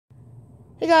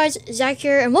Hey guys, Zach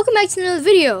here, and welcome back to another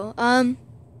video.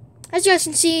 As you guys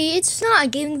can see, it's not a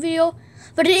gaming video,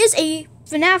 but it is a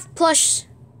Fnaf Plush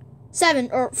 7,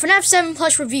 or Fnaf 7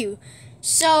 Plush review.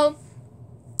 So,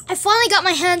 I finally got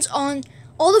my hands on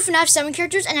all the Fnaf 7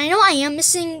 characters, and I know I am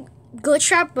missing Glitch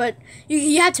Trap, but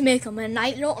you have to make them, and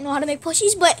I don't know how to make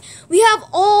plushies, but we have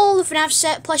all the Fnaf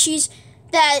set plushies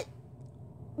that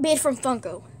made from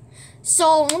Funko.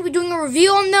 So, I'm going to be doing a review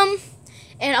on them,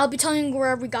 and I'll be telling you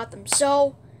where we got them.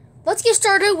 So, let's get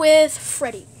started with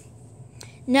Freddy.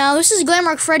 Now, this is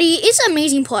Glamrock Freddy. It's an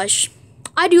amazing plush.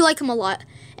 I do like him a lot.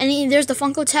 And there's the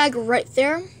Funko tag right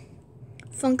there.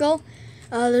 Funko.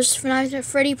 There's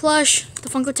Freddy plush, the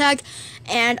Funko tag.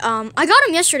 And I got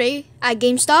him yesterday at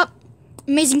GameStop.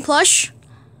 Amazing plush.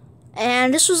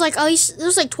 And this was like, at least, this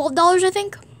was like $12, I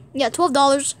think. Yeah,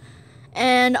 $12.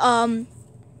 And,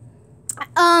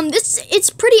 it's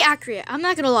pretty accurate. I'm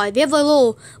not gonna lie. They have a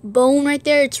little bone right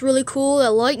there. It's really cool.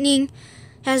 The lightning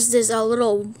has this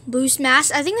little boost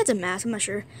mask. I think that's a mask. I'm not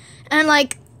sure. And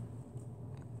like,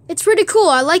 it's pretty cool.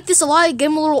 I like this a lot. I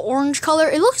give him a little orange color.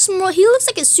 It looks more. He looks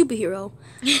like a superhero.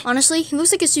 Honestly, he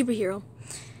looks like a superhero,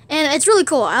 and it's really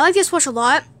cool. I like this plush a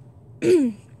lot.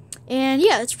 And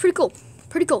yeah, it's pretty cool.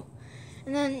 Pretty cool.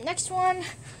 And then next one,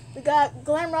 we got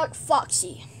Glamrock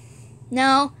Foxy.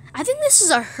 Now, I think this is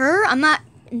a her. I'm not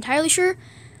entirely sure.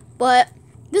 But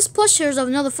this plush here is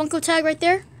another Funko tag right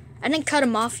there. I didn't cut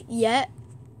him off yet.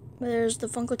 But there's the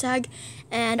Funko tag.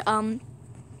 And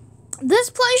this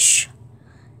plush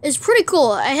is pretty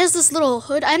cool. It has this little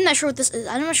hood. I'm not sure what this is.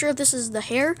 I'm not sure if this is the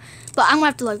hair. But I'm going to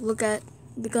have to like look at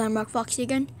the Glamrock Foxy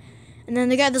again. And then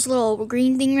they got this little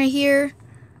green thing right here.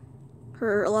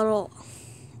 Her little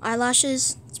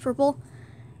eyelashes. It's purple.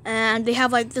 And they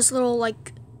have like this little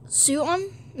like suit on.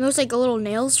 It looks like a little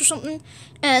nails or something,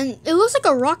 and it looks like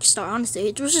a rock star, honestly,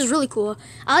 which is really cool.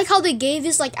 I like how they gave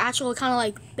this like actual kind of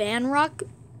like band rock,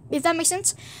 if that makes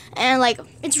sense. And like,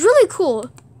 it's really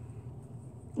cool.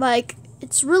 Like,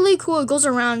 it's really cool. It goes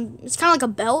around. It's kind of like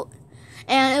a belt,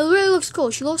 and it really looks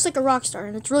cool. She looks like a rock star,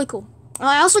 and it's really cool.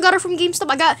 I also got her from GameStop.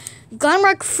 I got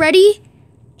Glamrock Freddy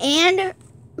and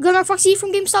Glamrock Foxy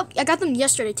from GameStop. I got them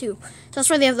yesterday too, so that's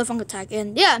why they have the Funko tag.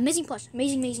 And yeah, amazing plush,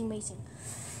 amazing.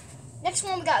 Next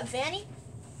one, we got Vanny.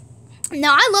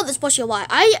 Now, I love this plushie a lot.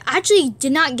 I actually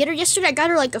did not get her yesterday. I got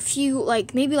her like a few,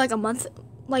 like maybe like a month.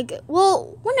 Like,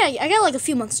 well, when did I got her like a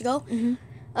few months ago.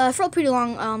 Felt pretty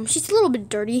long. She's a little bit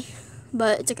dirty,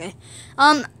 but it's okay.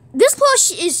 This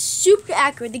plush is super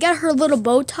accurate. They got her little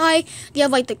bow tie. They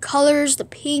have like the colors, the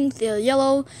pink, the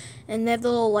yellow, and they have the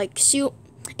little like suit.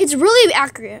 It's really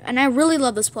accurate, and I really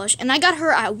love this plush. And I got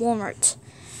her at Walmart.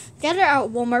 Got her at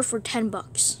Walmart for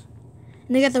 $10.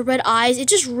 And they got the red eyes. It's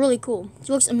just really cool. It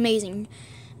looks amazing.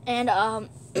 And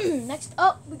next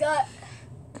up, we got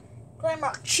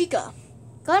Glamrock Chica.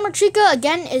 Glamrock Chica,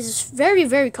 again, is very,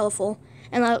 very colorful.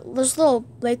 And this little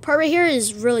leg part right here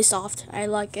is really soft. I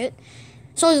like it.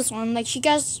 So is this one. Like, she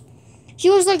looks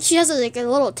like she has like a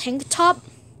little tank top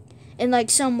and like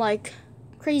some like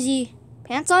crazy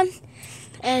pants on.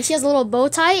 And she has a little bow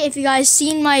tie. If you guys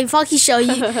seen my Foxy show,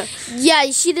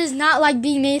 yeah, she does not like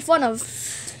being made fun of.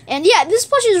 And yeah, this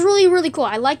plush is really, really cool.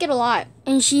 I like it a lot.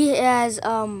 And she has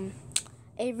a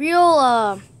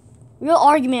real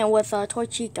argument with Toy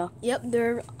Chica. Yep,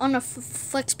 they're on a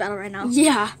flex battle right now.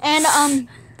 Yeah. And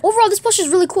overall, this plush is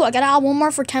really cool. I got it at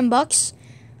Walmart for $10.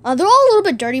 They're all a little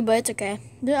bit dirty, but it's okay.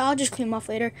 I'll just clean them off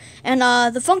later. And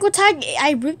the Funko tag,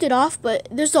 I ripped it off, but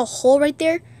there's a hole right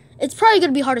there. It's probably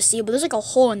gonna be hard to see, but there's like a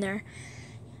hole in there.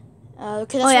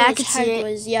 Okay, that's I can see it.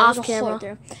 Was. Yeah, off there's a camera. hole right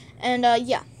there. And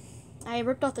yeah. I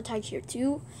ripped off the tag here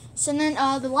too. So then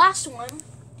the last one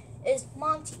is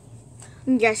Monty.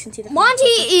 You guys can see that. Monty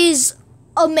is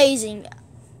amazing.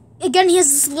 Again, he has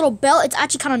this little belt. It's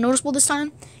actually kind of noticeable this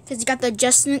time because he got the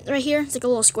adjustment right here. It's like a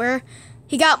little square.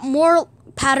 He got more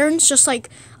patterns, just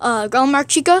like Glamrock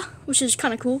Chica, which is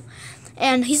kind of cool.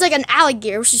 And he's like an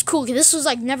alligator, which is cool because this was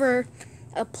like never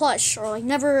a plush or like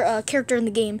never a character in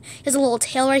the game. He has a little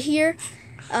tail right here.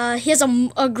 He has a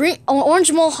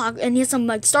orange mohawk, and he has some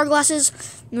like star glasses,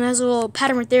 and has a little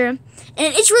pattern right there, and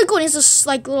it's really cool. He has this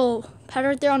like little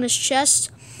pattern right there on his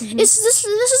chest. This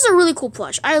is a really cool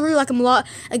plush. I really like him a lot.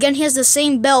 Again, he has the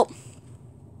same belt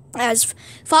as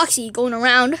Foxy going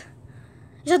around.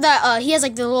 Except that he has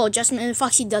like the little adjustment, and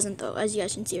Foxy doesn't though, as you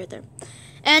guys can see right there.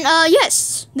 And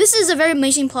yes, this is a very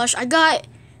amazing plush. I got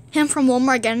him from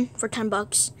Walmart again for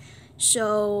 $10.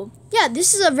 So yeah,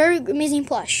 this is a very amazing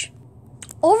plush.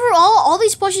 Overall, all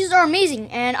these plushies are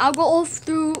amazing, and I'll go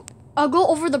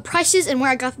over the prices and where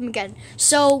I got them again.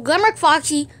 So, Glamrock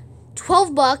Foxy,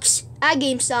 $12 at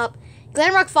GameStop.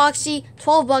 Glamrock Foxy,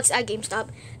 $12 at GameStop.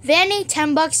 Vanny,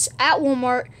 $10 at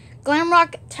Walmart.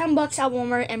 Glamrock, $10 at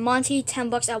Walmart. And Monty,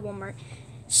 $10 at Walmart.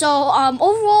 So,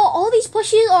 overall, all these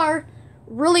plushies are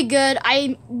really good.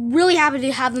 I'm really happy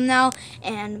to have them now.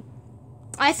 And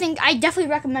I definitely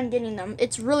recommend getting them.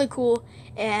 It's really cool.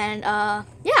 And,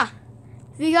 yeah.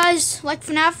 If you guys like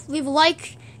FNAF, leave a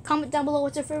like. Comment down below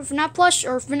what's your favorite FNAF plush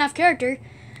or FNAF character.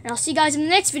 And I'll see you guys in the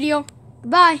next video.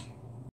 Goodbye.